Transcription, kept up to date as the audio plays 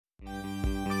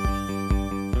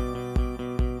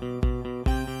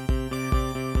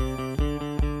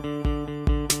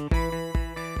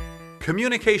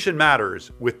Communication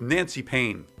Matters with Nancy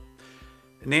Payne.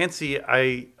 Nancy,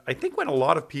 I think when a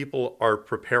lot of people are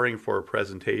preparing for a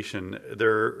presentation,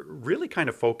 they're really kind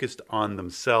of focused on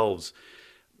themselves.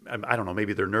 I don't know,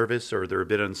 maybe they're nervous or they're a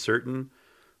bit uncertain.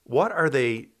 What are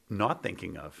they not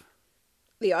thinking of?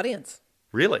 The audience.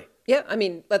 Really? Yeah, I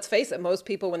mean, let's face it, most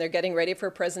people when they're getting ready for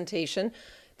a presentation,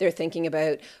 they're thinking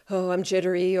about, oh, I'm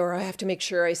jittery, or I have to make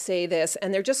sure I say this.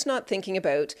 And they're just not thinking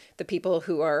about the people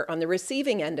who are on the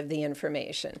receiving end of the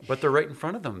information. But they're right in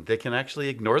front of them. They can actually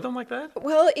ignore them like that?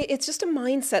 Well, it's just a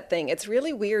mindset thing. It's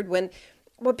really weird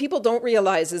what people don't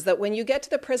realize is that when you get to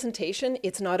the presentation,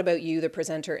 it's not about you, the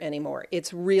presenter, anymore.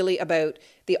 It's really about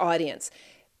the audience.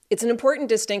 It's an important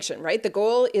distinction, right? The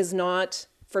goal is not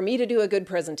for me to do a good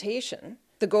presentation.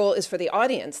 The goal is for the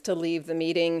audience to leave the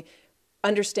meeting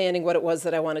understanding what it was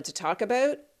that I wanted to talk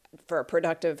about, for a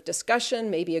productive discussion,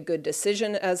 maybe a good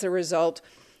decision as a result.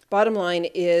 Bottom line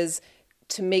is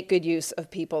to make good use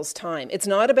of people's time. It's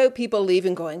not about people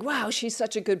leaving going, wow, she's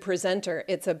such a good presenter.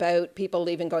 It's about people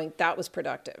leaving going, that was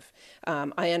productive.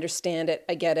 I understand it.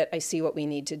 I get it. I see what we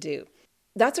need to do.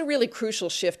 That's a really crucial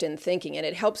shift in thinking, and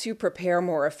it helps you prepare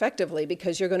more effectively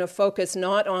because you're going to focus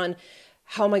not on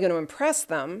how am I going to impress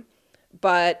them,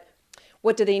 but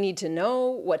what do they need to know?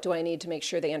 What do I need to make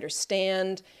sure they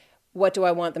understand? What do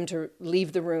I want them to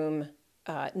leave the room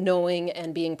knowing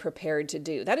and being prepared to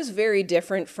do? That is very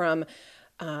different from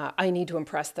I need to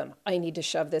impress them. I need to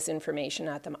shove this information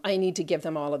at them. I need to give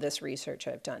them all of this research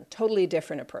I've done. Totally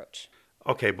different approach.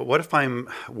 Okay, but what if I'm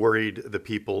worried the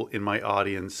people in my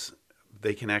audience,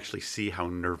 they can actually see how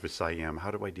nervous I am?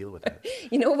 How do I deal with that?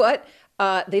 You know what?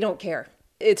 They don't care.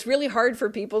 It's really hard for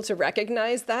people to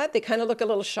recognize that. They kind of look a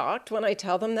little shocked when I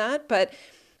tell them that. But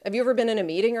have you ever been in a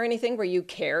meeting or anything where you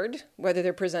cared whether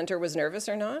the presenter was nervous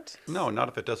or not? No, not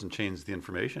if it doesn't change the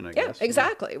information, I guess. Yeah,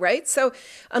 exactly, right? So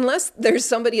unless there's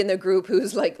somebody in the group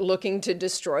who's like looking to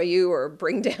destroy you or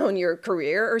bring down your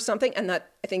career or something, and that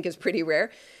I think is pretty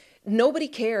rare, nobody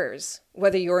cares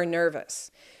whether you're nervous.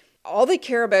 All they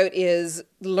care about is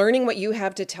learning what you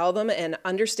have to tell them and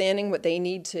understanding what they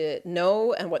need to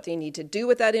know and what they need to do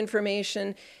with that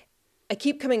information. I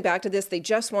keep coming back to this. They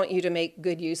just want you to make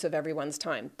good use of everyone's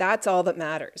time. That's all that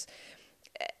matters.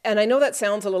 And I know that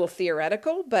sounds a little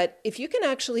theoretical, but if you can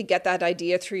actually get that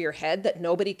idea through your head that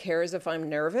nobody cares if I'm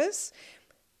nervous,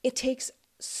 it takes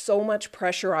so much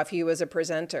pressure off you as a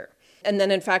presenter. And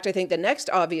then, in fact, I think the next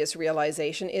obvious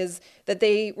realization is that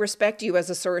they respect you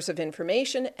as a source of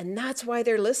information, and that's why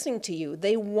they're listening to you.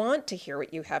 They want to hear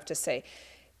what you have to say.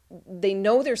 They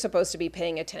know they're supposed to be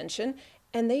paying attention,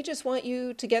 and they just want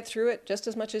you to get through it just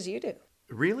as much as you do.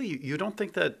 Really? You don't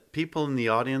think that people in the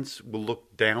audience will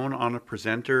look down on a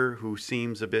presenter who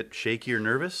seems a bit shaky or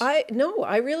nervous? No,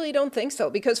 I really don't think so.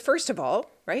 Because first of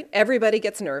all, right, everybody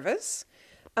gets nervous.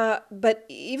 But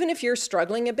even if you're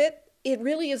struggling a bit, it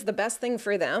really is the best thing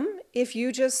for them if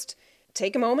you just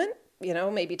take a moment,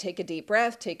 maybe take a deep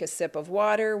breath, take a sip of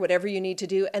water, whatever you need to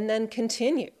do, and then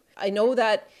continue. I know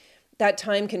that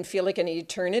time can feel like an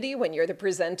eternity when you're the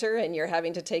presenter and you're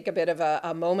having to take a bit of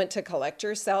a moment to collect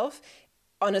yourself.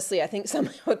 Honestly, I think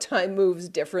somehow time moves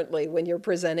differently when you're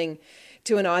presenting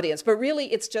to an audience, but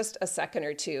really it's just a second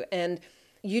or two and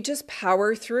you just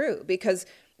power through because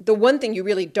the one thing you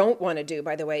really don't want to do,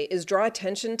 by the way, is draw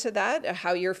attention to that,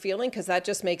 how you're feeling, because that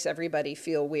just makes everybody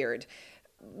feel weird.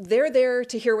 They're there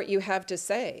to hear what you have to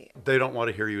say. They don't want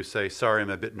to hear you say, sorry,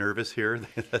 I'm a bit nervous here.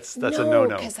 That's a no-no.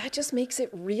 No, because that just makes it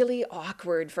really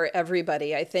awkward for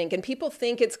everybody, I think. And people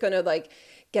think it's going to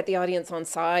get the audience on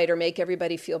side or make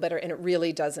everybody feel better, and it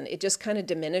really doesn't. It just kind of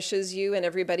diminishes you in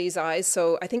everybody's eyes.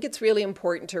 So I think it's really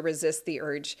important to resist the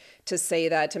urge to say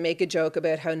that, to make a joke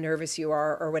about how nervous you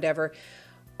are or whatever.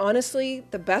 Honestly,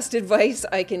 the best advice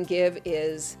I can give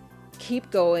is keep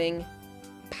going,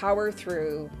 power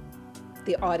through.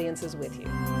 The audience is with you.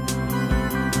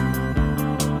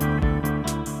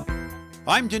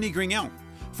 I'm Denis Grignon.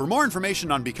 For more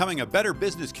information on becoming a better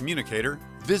business communicator,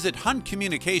 visit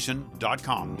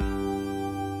huntcommunication.com.